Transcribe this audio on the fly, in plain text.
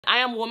I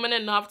am woman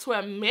enough to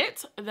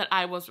admit that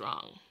I was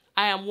wrong.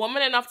 I am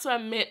woman enough to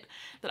admit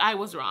that I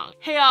was wrong.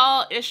 Hey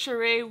y'all, it's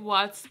SheRea,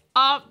 what's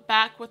up?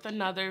 Back with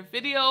another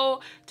video.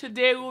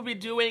 Today we'll be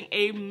doing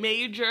a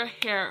major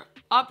hair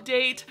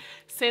update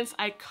since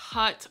I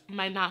cut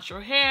my natural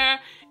hair.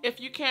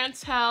 If you can't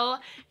tell,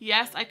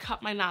 yes, I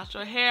cut my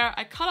natural hair.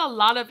 I cut a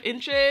lot of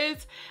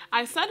inches.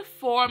 I said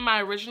 4 in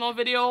my original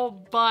video,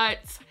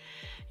 but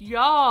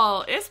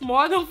y'all, it's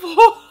more than 4.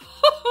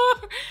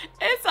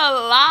 It's a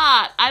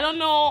lot. I don't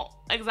know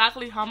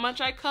exactly how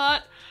much I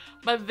cut,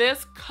 but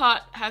this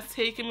cut has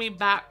taken me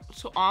back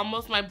to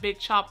almost my big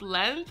chop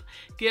length,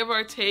 give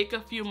or take a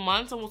few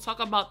months, and we'll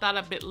talk about that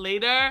a bit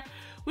later.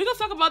 We're gonna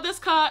talk about this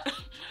cut,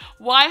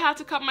 why I had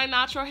to cut my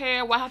natural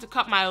hair, why I had to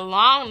cut my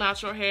long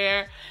natural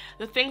hair,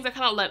 the things that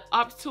kind of led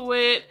up to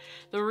it,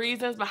 the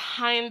reasons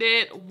behind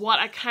it, what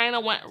I kind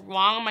of went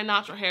wrong on my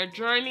natural hair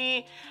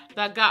journey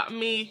that got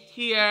me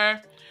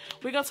here.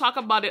 We're gonna talk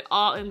about it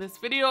all in this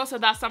video, so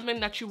that's something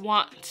that you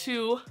want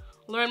to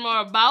learn more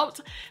about.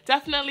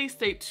 Definitely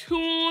stay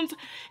tuned.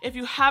 If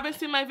you haven't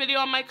seen my video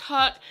on my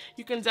cut,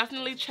 you can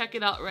definitely check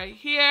it out right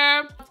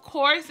here. Of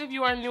course, if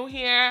you are new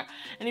here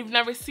and you've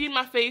never seen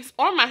my face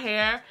or my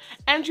hair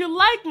and you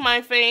like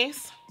my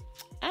face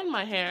and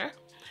my hair,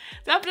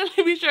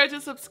 definitely be sure to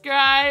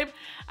subscribe.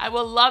 I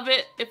will love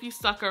it if you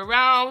stuck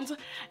around,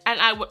 and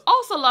I would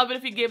also love it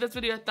if you gave this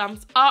video a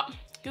thumbs up.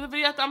 Give the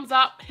video a thumbs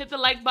up, hit the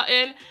like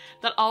button.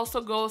 That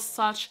also goes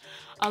such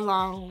a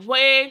long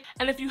way.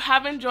 And if you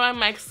haven't joined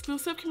my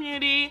exclusive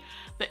community,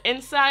 the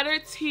Insider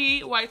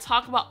Tea, where I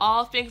talk about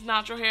all things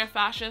natural hair,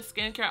 fashion,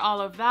 skincare,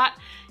 all of that,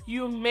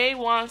 you may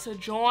want to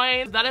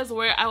join. That is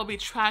where I will be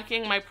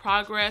tracking my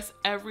progress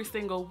every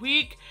single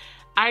week.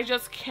 I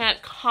just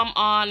can't come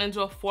on and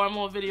do a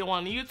formal video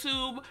on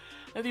YouTube.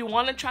 If you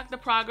want to track the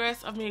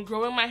progress of me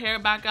growing my hair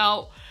back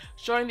out,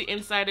 join the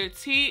Insider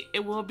Tea.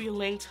 It will be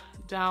linked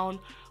down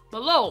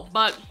below.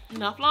 But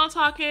enough long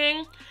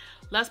talking.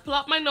 Let's pull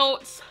up my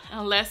notes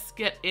and let's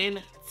get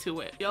into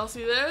it. Y'all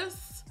see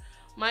this?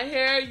 My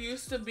hair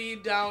used to be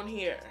down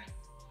here.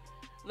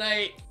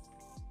 Like,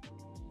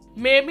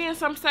 maybe in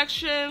some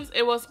sections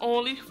it was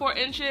only 4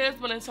 inches,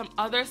 but in some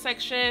other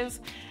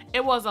sections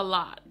it was a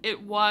lot. It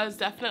was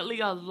definitely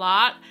a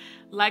lot.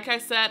 Like I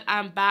said,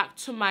 I'm back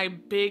to my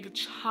big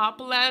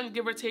chop length,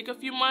 give or take a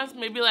few months,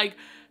 maybe like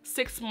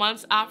 6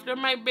 months after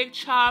my big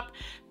chop.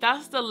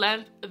 That's the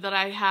length that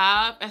I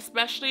have,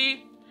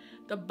 especially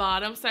the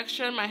bottom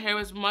section. My hair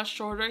was much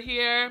shorter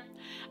here.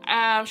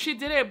 She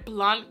did a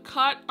blunt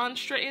cut on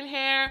straightened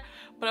hair,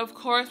 but of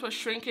course with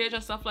shrinkage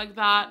and stuff like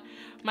that,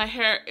 my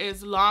hair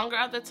is longer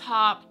at the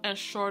top and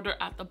shorter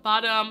at the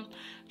bottom,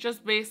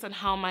 just based on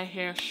how my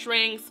hair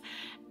shrinks.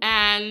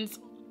 And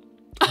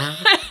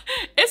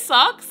it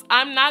sucks.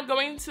 I'm not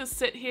going to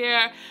sit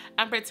here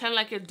and pretend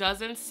like it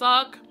doesn't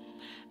suck,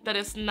 that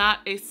it's not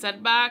a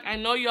setback. I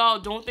know y'all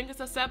don't think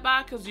it's a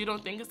setback because you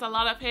don't think it's a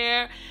lot of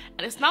hair,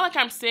 and it's not like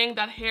I'm saying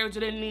that hair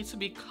didn't need to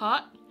be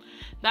cut.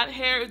 That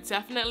hair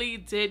definitely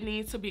did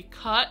need to be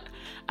cut.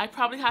 I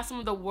probably had some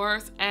of the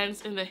worst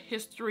ends in the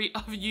history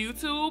of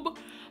YouTube.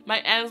 My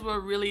ends were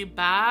really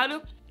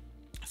bad,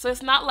 so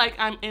it's not like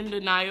I'm in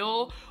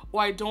denial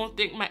or I don't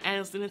think my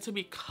ends needed to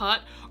be cut,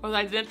 or that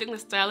I didn't think the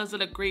stylist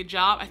did a great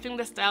job. I think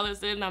the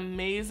stylist did an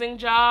amazing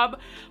job,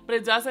 but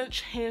it doesn't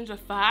change the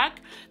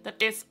fact that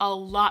it's a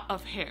lot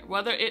of hair.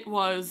 Whether it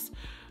was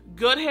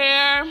good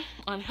hair,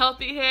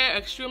 unhealthy hair,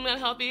 extremely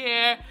unhealthy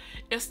hair,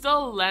 it's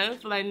still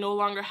length that I no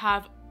longer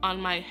have on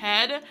my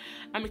head.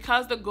 And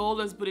because the goal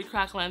is booty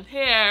crack length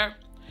hair,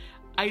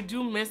 I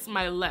do miss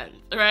my length,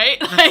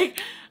 right?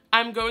 Like,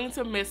 I'm going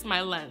to miss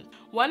my length.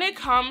 When it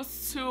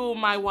comes to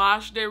my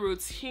wash day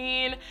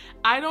routine,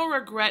 I don't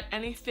regret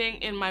anything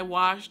in my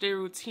wash day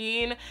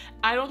routine.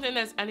 I don't think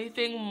there's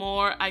anything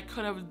more I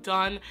could have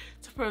done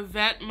to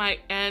prevent my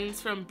ends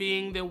from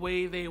being the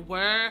way they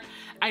were.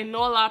 I know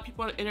a lot of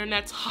people on the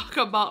internet talk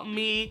about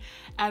me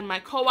and my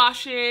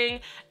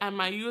co-washing and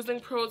my using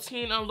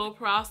protein on low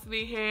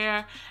porosity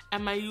hair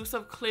and my use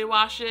of clay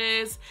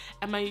washes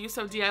and my use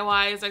of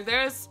DIYs. Like,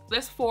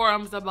 there's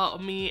forums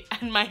about me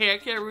and my hair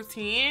care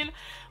routine.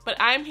 But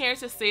I'm here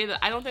to say that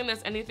I don't think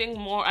there's anything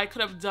more I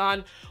could have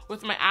done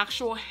with my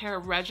actual hair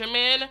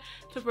regimen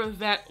to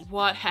prevent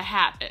what had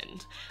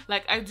happened.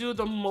 Like, I do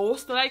the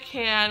most that I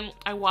can.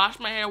 I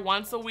wash my hair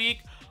once a week,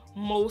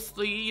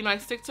 mostly. You know, I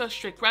stick to a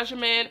strict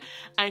regimen.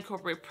 I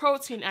incorporate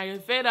protein,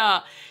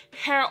 Ayurveda,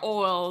 hair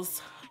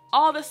oils,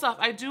 all this stuff.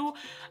 I do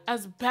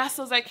as best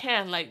as I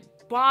can, like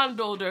bond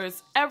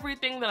builders,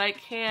 everything that I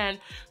can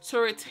to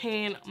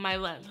retain my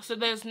length. So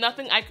there's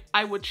nothing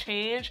I would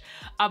change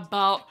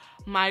about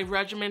my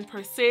regimen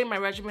per se. My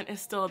regimen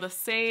is still the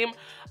same.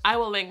 I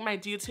will link my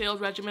detailed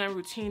regimen and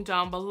routine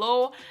down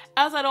below,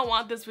 as I don't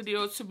want this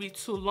video to be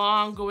too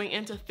long going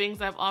into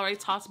things I've already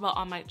talked about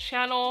on my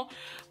channel.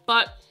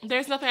 But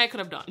there's nothing I could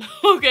have done,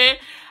 okay?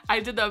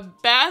 I did the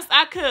best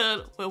I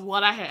could with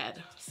what I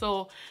had.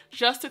 So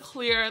just to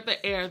clear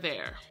the air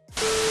there.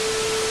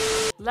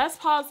 Let's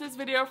pause this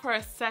video for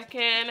a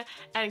second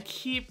and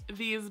keep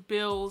these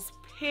bills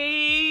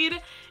paid.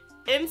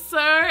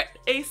 insert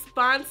a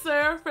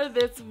sponsor for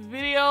this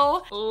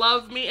video.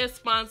 Love me a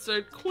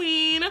sponsored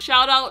queen.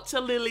 Shout out to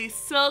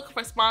LilySilk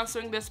for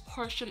sponsoring this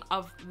portion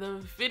of the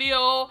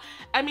video.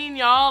 I mean,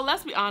 y'all,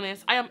 let's be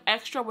honest, I am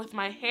extra with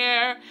my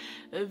hair.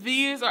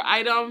 These are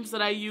items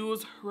that I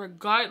use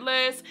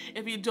regardless.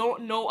 If you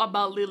don't know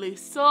about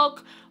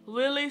LilySilk,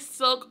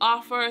 LilySilk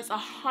offers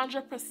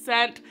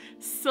 100%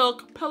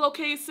 silk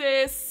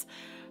pillowcases,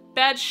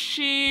 bed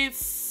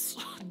sheets,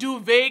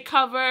 duvet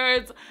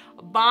covers,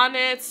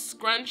 bonnets,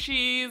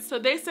 scrunchies. So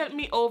they sent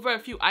me over a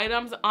few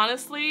items.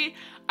 Honestly,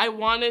 I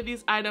wanted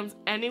these items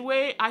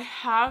anyway. I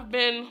have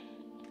been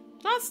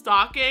not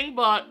stalking,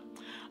 but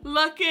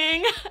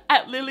looking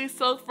at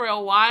LilySilk for a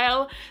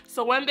while.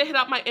 So when they hit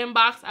up my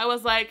inbox, I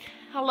was like,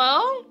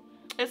 hello,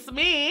 it's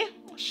me.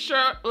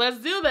 Sure, let's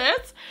do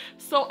this.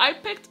 So I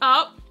picked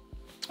up,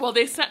 well,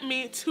 they sent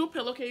me 2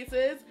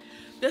 pillowcases.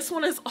 This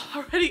one is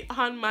already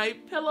on my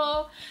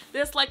pillow.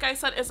 This, like I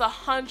said, is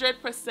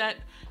 100%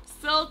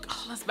 silk.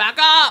 Oh, let's back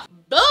up.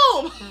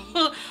 Boom!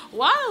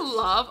 What I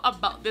love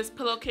about this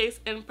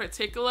pillowcase in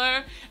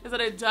particular is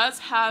that it does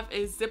have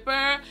a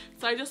zipper.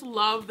 So I just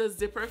love the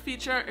zipper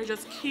feature. It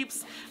just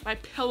keeps my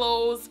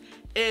pillows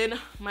in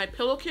my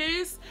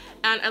pillowcase,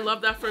 and I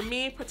love that. For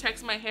me,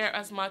 protects my hair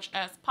as much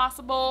as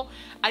possible.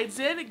 I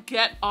did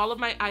get all of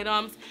my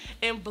items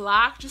in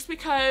black just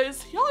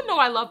because y'all know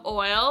I love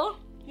oil.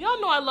 Y'all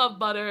know I love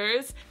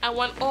butters, and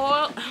when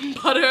oil and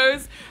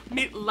butters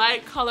meet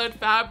light colored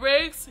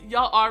fabrics,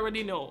 y'all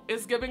already know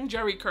it's giving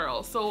Jerry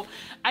curl. So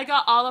I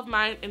got all of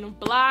mine in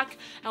black.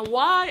 And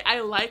why I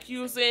like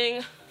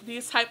using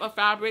these type of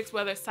fabrics,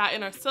 whether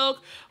satin or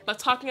silk, but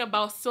talking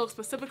about silk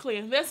specifically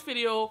in this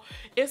video,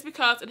 is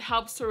because it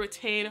helps to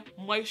retain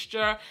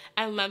moisture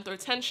and length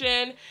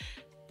retention.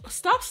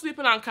 Stop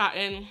sleeping on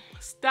cotton.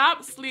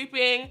 Stop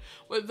sleeping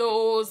with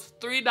those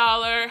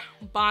 $3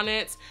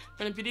 bonnets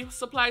from the beauty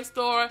supply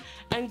store,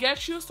 and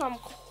get you some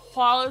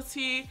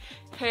quality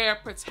hair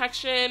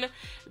protection.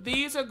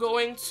 These are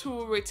going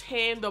to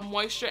retain the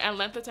moisture and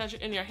length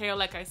retention in your hair,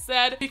 like I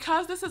said.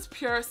 Because this is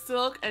pure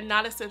silk and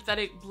not a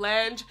synthetic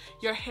blend,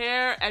 your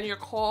hair and your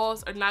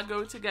coils are not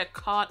going to get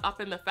caught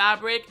up in the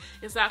fabric.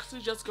 It's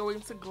actually just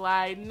going to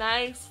glide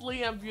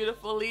nicely and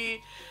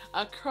beautifully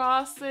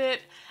across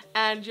it,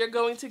 and you're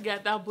going to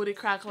get that booty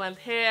crack length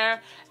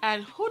hair.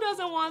 And who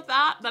doesn't want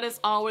that? That is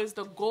always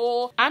the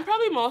goal. I'm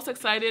probably most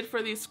excited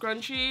for these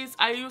scrunchies.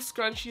 I use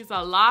scrunchies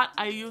a lot.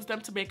 I use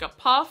them to make a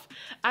puff.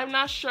 I'm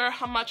not sure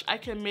how much I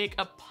can make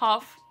a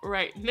puff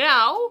right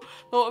now,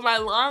 but with my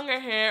longer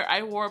hair,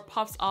 I wore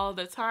puffs all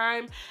the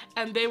time,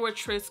 and they were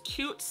tris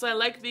cute. So I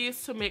like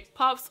these to make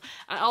puffs.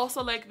 I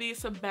also like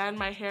these to band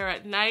my hair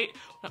at night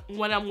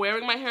when I'm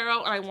wearing my hair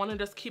out and I want to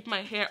just keep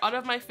my hair out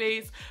of my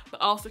face, but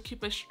also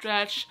keep it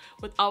stretched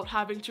without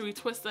having to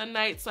retwist at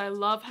night. So I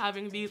love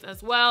having these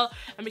as well.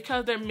 And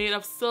because they're made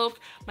of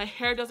silk, my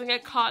hair doesn't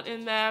get caught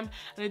in them,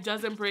 and it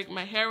doesn't break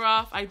my hair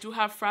off. I do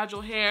have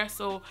fragile hair,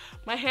 so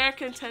my hair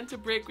can tend to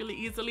break really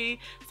easily.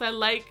 So I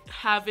like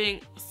having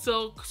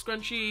silk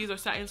scrunchies or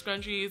satin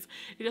scrunchies.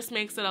 It just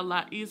makes it a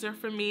lot easier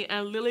for me,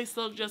 and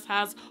LilySilk just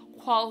has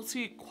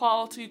quality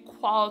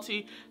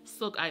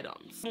silk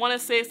items. I want to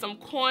save some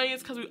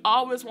coins because we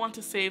always want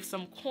to save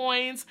some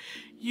coins.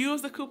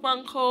 Use the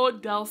coupon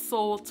code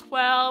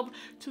DelSol12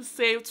 to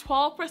save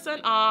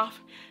 12%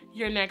 off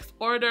your next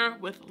order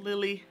with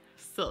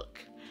LilySilk.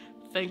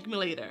 Thank me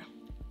later.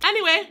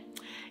 Anyway,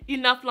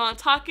 enough long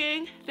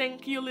talking.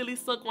 Thank you,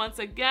 LilySilk, once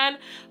again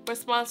for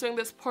sponsoring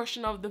this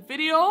portion of the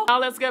video. Now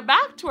let's get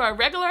back to our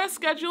regular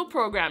scheduled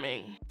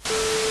programming.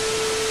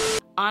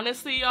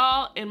 Honestly,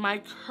 y'all, in my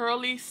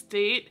curly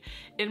state,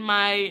 in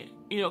my,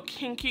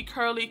 kinky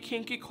curly,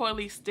 kinky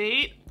coily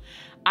state,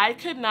 I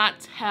could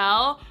not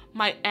tell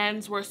my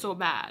ends were so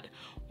bad.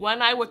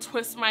 When I would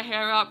twist my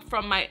hair up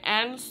from my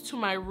ends to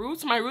my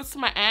roots to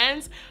my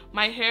ends,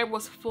 my hair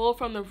was full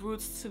from the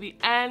roots to the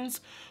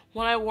ends.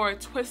 When I wore a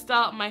twist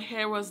out, my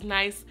hair was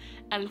nice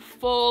and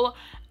full.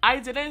 I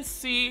didn't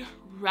see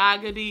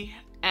raggedy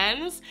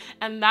ends,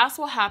 and that's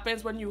what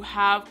happens when you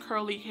have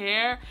curly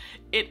hair.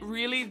 It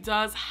really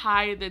does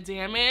hide the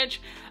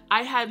damage.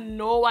 I had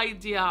no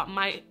idea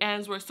my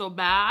ends were so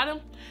bad.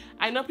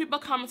 I know people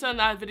commented on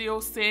that video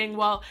saying,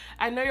 well,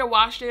 I know your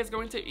wash day is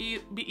going to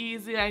be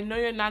easy. I know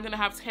you're not going to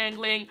have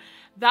tangling.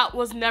 That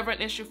was never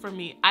an issue for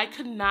me. I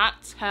could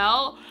not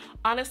tell,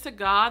 honest to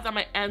God, that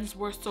my ends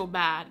were so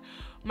bad.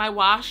 My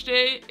wash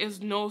day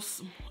is no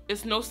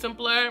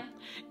simpler,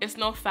 it's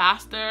no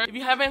faster. If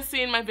you haven't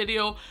seen my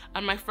video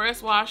on my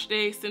first wash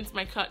day since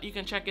my cut, you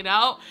can check it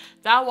out.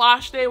 That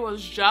wash day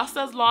was just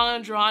as long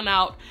and drawn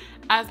out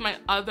as my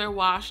other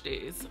wash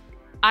days.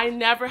 I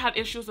never had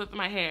issues with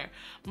my hair.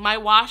 My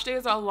wash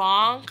days are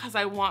long because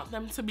I want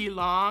them to be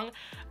long.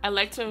 I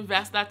like to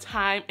invest that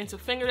time into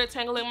finger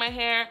detangling my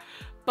hair,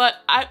 but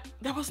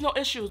there was no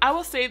issues. I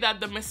will say that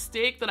the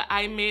mistake that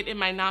I made in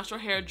my natural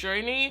hair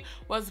journey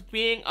was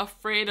being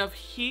afraid of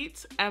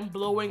heat and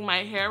blowing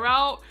my hair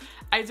out.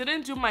 I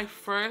didn't do my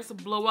first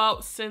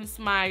blowout since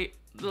my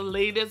the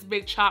latest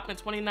big chop in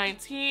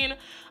 2019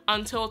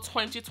 until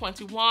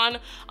 2021,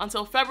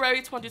 until February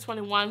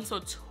 2021.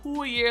 So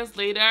 2 years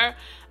later,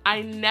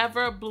 I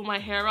never blew my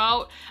hair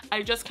out.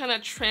 I just kind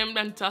of trimmed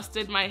and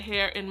dusted my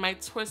hair in my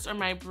twists or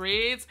my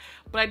braids,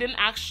 but I didn't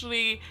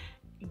actually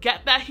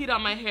get that heat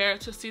on my hair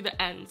to see the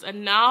ends.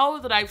 And now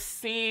that I've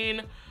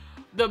seen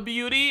the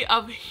beauty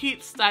of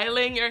heat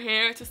styling your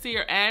hair to see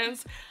your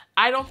ends,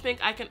 I don't think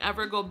I can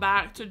ever go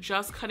back to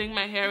just cutting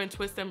my hair in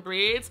twists and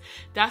braids.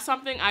 That's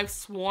something I've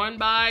sworn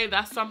by.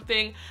 That's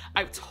something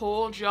I've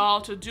told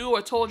y'all to do,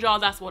 or told y'all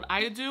that's what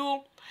I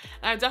do.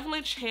 And I've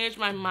definitely changed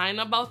my mind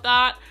about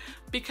that,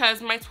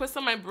 because my twists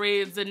and my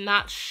braids did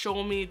not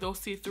show me those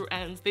see-through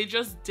ends. They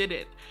just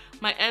didn't.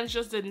 My ends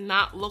just did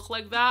not look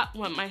like that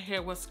when my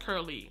hair was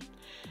curly.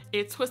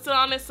 It twisted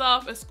on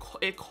itself,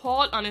 it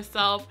coiled on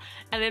itself,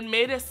 and it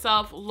made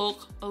itself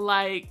look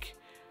like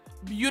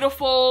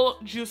beautiful,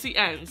 juicy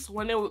ends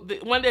when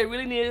they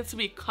really needed to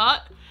be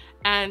cut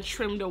and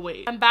trimmed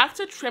away. And back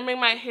to trimming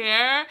my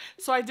hair.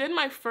 So I did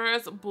my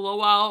first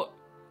blowout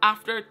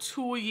after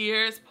 2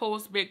 years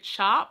post big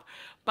chop,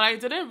 but I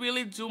didn't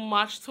really do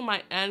much to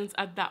my ends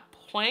at that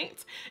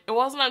point. It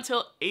wasn't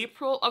until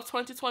April of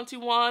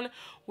 2021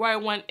 where I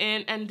went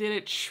in and did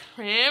a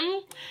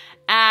trim,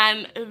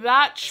 and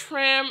that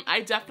trim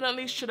I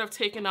definitely should have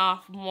taken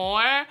off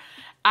more.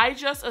 I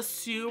just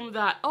assumed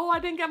that, oh, I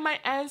didn't get my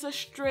ends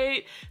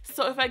straight,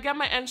 so if I get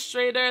my ends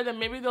straighter, then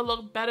maybe they'll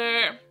look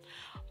better.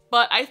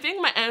 But I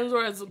think my ends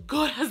were as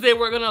good as they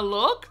were gonna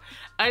look.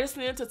 I just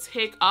needed to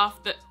take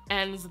off the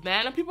ends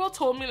then. And people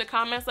told me in the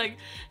comments, like,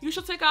 you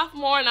should take off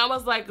more. And I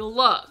was like,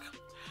 look,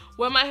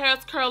 when my hair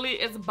is curly,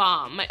 it's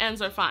bomb. My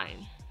ends are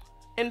fine.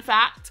 In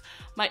fact,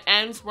 my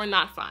ends were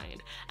not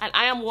fine. And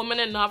I am woman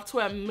enough to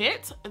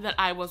admit that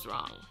I was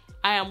wrong.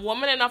 I am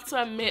woman enough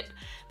to admit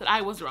that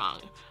I was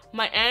wrong.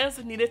 My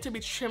ends needed to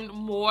be trimmed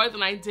more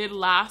than I did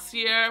last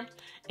year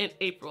in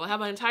April. I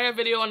have an entire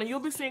video, and you'll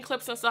be seeing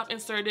clips and stuff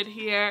inserted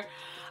here.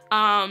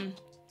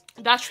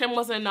 That trim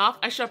wasn't enough.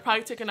 I should have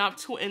probably taken off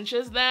 2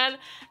 inches then,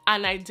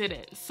 and I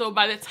didn't. So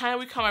by the time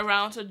we come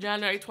around to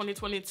January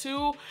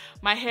 2022,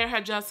 my hair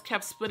had just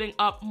kept splitting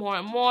up more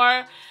and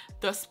more.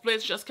 The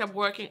splits just kept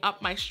working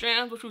up my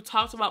strands, which we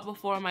talked about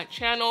before on my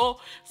channel.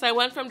 So I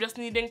went from just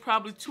needing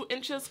probably 2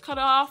 inches cut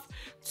off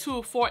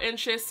to 4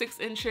 inches, 6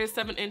 inches,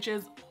 7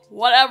 inches,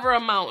 whatever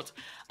amount,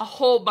 a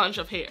whole bunch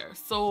of hair.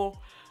 So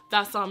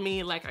that's on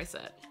me, like I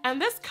said. And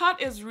this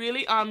cut is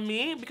really on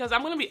me, because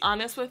I'm gonna be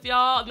honest with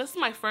y'all, this is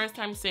my first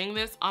time saying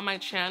this on my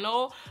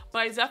channel, but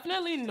I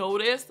definitely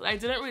noticed that I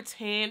didn't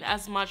retain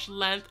as much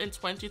length in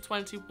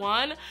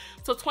 2021.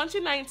 So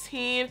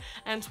 2019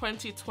 and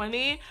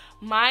 2020,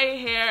 my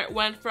hair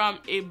went from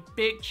a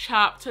big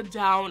chop to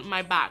down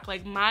my back.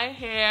 Like, my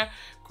hair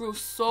grew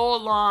so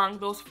long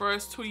those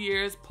first 2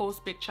 years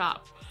post big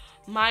chop.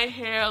 My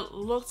hair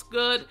looked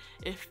good,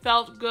 it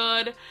felt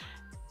good.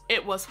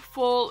 It was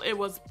full, it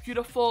was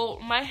beautiful.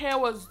 My hair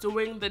was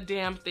doing the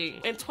damn thing.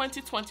 In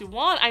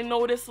 2021, I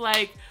noticed,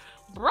 like,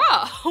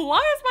 bruh, why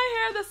is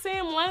my hair the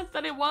same length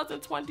that it was in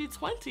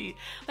 2020?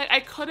 Like,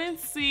 I couldn't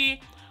see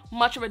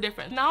much of a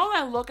difference. Now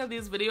that I look at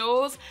these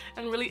videos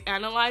and really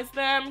analyze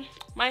them,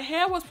 my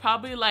hair was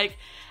probably like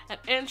an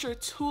inch or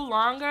 2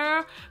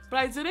 longer, but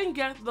I didn't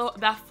get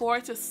that 4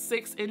 to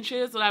 6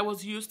 inches that I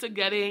was used to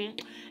getting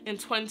in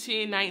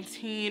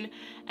 2019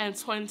 and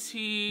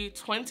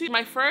 2020.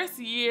 My first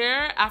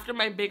year after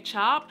my big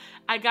chop,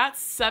 I got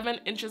 7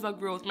 inches of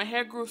growth. My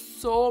hair grew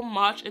so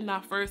much in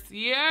that first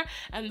year,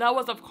 and that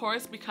was of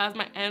course because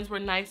my ends were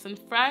nice and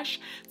fresh,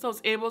 so I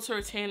was able to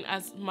retain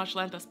as much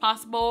length as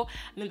possible.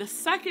 And in the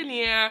second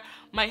year,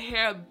 my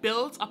hair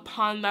built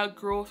upon that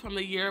growth from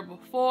the year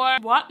before.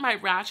 What my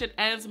ratchet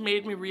ends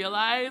made me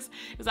realize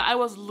is that I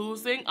was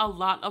losing a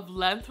lot of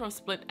length from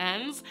split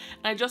ends,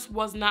 and I just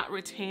was not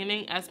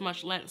retaining as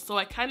much length. So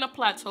I kind of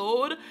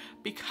plateaued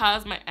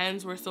because my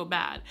ends were so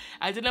bad.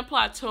 I didn't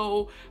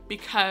plateau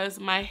because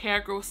my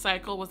hair growth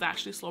cycle was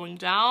actually slowing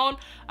down.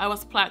 I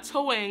was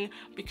plateauing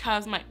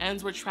because my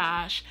ends were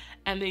trash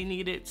and they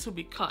needed to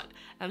be cut.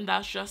 And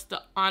that's just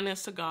the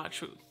honest to God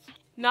truth.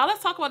 Now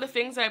let's talk about the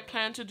things that I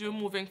plan to do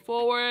moving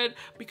forward.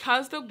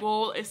 Because the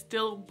goal is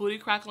still booty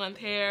crack length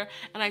hair,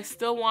 and I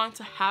still want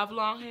to have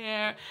long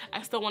hair,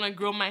 I still want to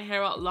grow my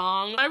hair out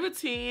long. My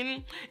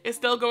routine is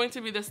still going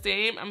to be the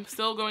same. I'm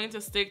still going to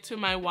stick to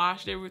my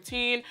wash day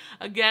routine.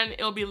 Again,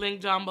 it'll be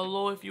linked down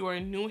below if you are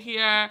new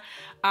here.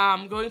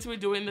 I'm going to be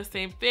doing the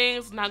same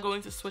things, not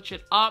going to switch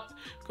it up,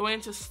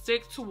 going to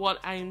stick to what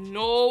I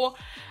know.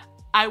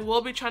 I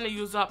will be trying to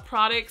use up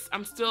products.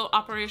 I'm still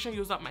Operation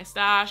Use Up My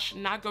Stash,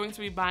 not going to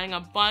be buying a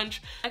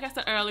bunch. Like I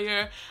said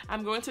earlier,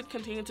 I'm going to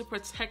continue to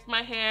protect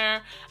my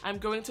hair. I'm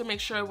going to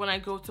make sure when I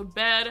go to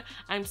bed,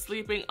 I'm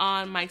sleeping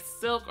on my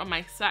silk or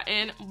my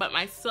satin, but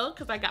my silk,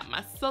 because I got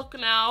my silk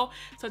now,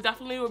 so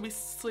definitely will be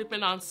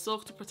sleeping on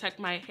silk to protect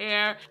my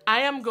hair.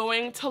 I am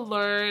going to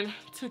learn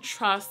to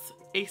trust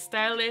a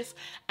stylist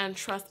and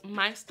trust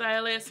my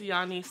stylist,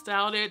 Yanni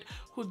Styled It,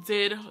 who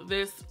did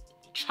this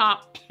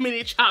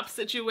mini chop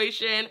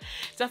situation.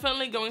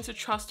 Definitely going to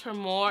trust her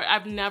more.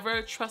 I've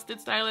never trusted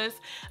stylists.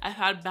 I've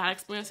had bad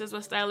experiences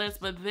with stylists,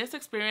 but this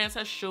experience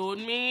has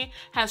shown me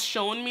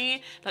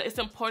that it's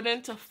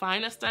important to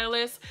find a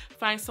stylist,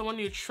 find someone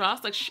you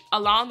trust. Like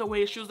along the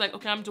way, she was like,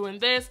 okay, I'm doing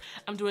this,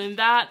 I'm doing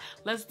that.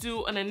 Let's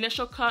do an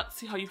initial cut,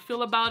 see how you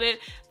feel about it.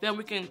 Then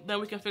we can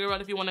figure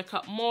out if you want to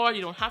cut more.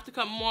 You don't have to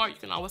cut more. You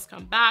can always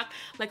come back.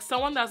 Like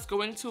someone that's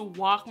going to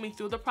walk me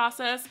through the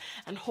process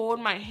and hold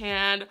my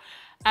hand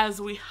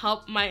as we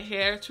help my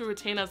hair to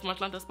retain as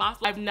much length as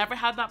possible. I've never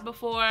had that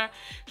before.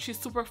 She's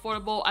super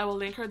affordable. I will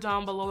link her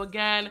down below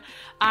again.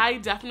 I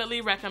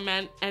definitely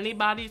recommend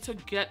anybody to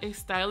get a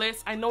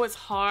stylist. I know it's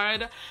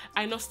hard.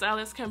 I know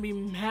stylists can be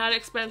mad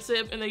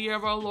expensive in the year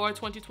of our Lord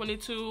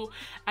 2022.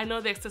 I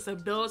know the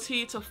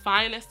accessibility to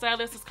find a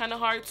stylist is kind of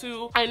hard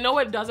too. I know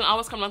it doesn't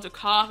always come down to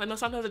cost. I know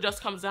sometimes it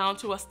just comes down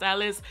to a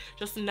stylist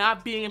just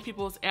not being in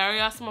people's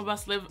areas. Some of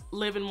us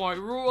live in more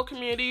rural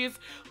communities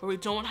where we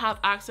don't have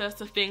access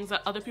to things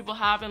that other people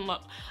have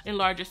in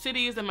larger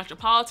cities and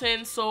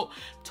metropolitans, so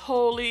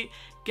totally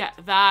get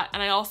that.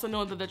 And I also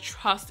know that the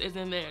trust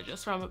isn't there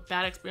just from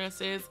bad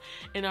experiences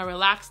in our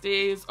relaxed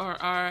days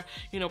or our,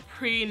 you know,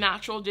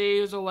 pre-natural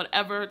days or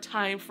whatever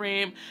time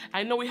frame.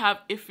 I know we have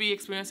iffy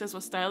experiences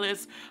with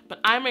stylists, but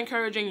I'm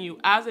encouraging you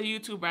as a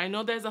YouTuber. I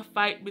know there's a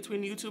fight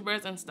between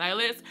YouTubers and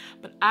stylists,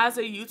 but as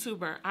a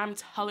YouTuber, I'm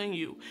telling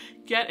you,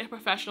 get a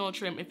professional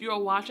trim. If you are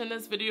watching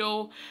this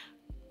video,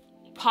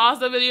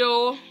 pause the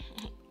video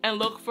and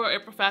look for a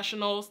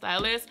professional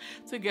stylist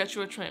to get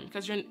you a trim,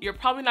 because you're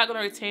probably not going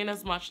to retain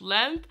as much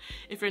length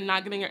if you're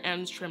not getting your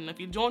ends trimmed. If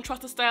you don't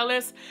trust a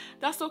stylist,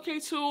 that's okay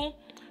too.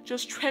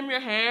 Just trim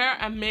your hair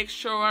and make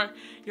sure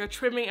you're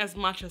trimming as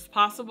much as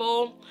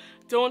possible.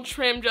 Don't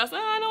trim just,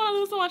 I don't want to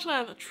lose so much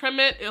length. Trim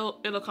it,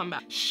 it'll come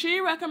back.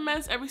 She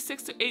recommends every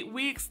 6 to 8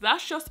 weeks.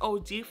 That's just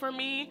OD for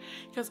me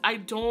because I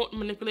don't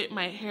manipulate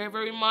my hair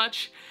very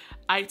much.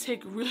 I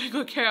take really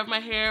good care of my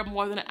hair,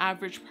 more than an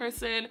average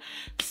person.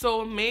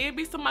 So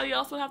maybe somebody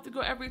else will have to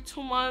go every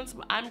 2 months,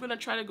 but I'm gonna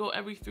try to go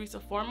every 3 to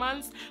 4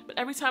 months. But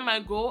every time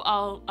I go,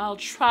 I'll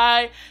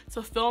try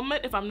to film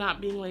it if I'm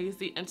not being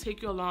lazy and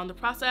take you along the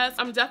process.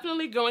 I'm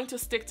definitely going to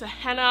stick to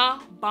henna,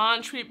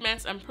 bond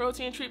treatments, and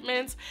protein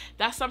treatments.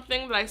 That's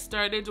something that I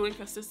started doing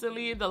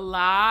consistently the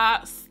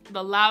latter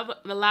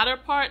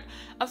part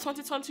of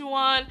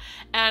 2021,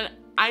 and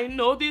I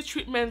know these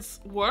treatments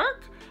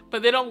work,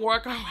 but they don't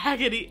work on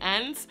raggedy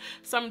ends.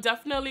 So I'm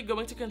definitely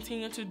going to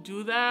continue to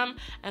do them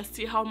and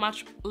see how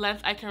much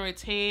length I can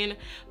retain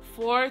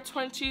for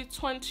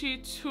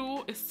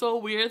 2022. It's so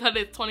weird that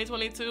it's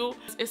 2022.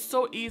 It's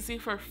so easy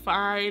for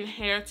fine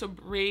hair to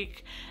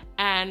break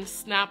and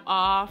snap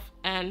off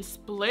and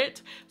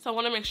split. So I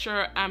want to make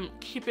sure I'm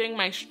keeping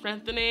my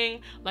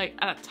strengthening like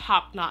at a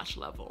top-notch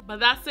level. But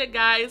that's it,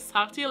 guys.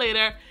 Talk to you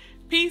later.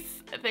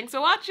 Peace. Thanks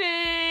for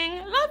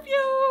watching. Love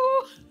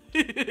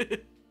you.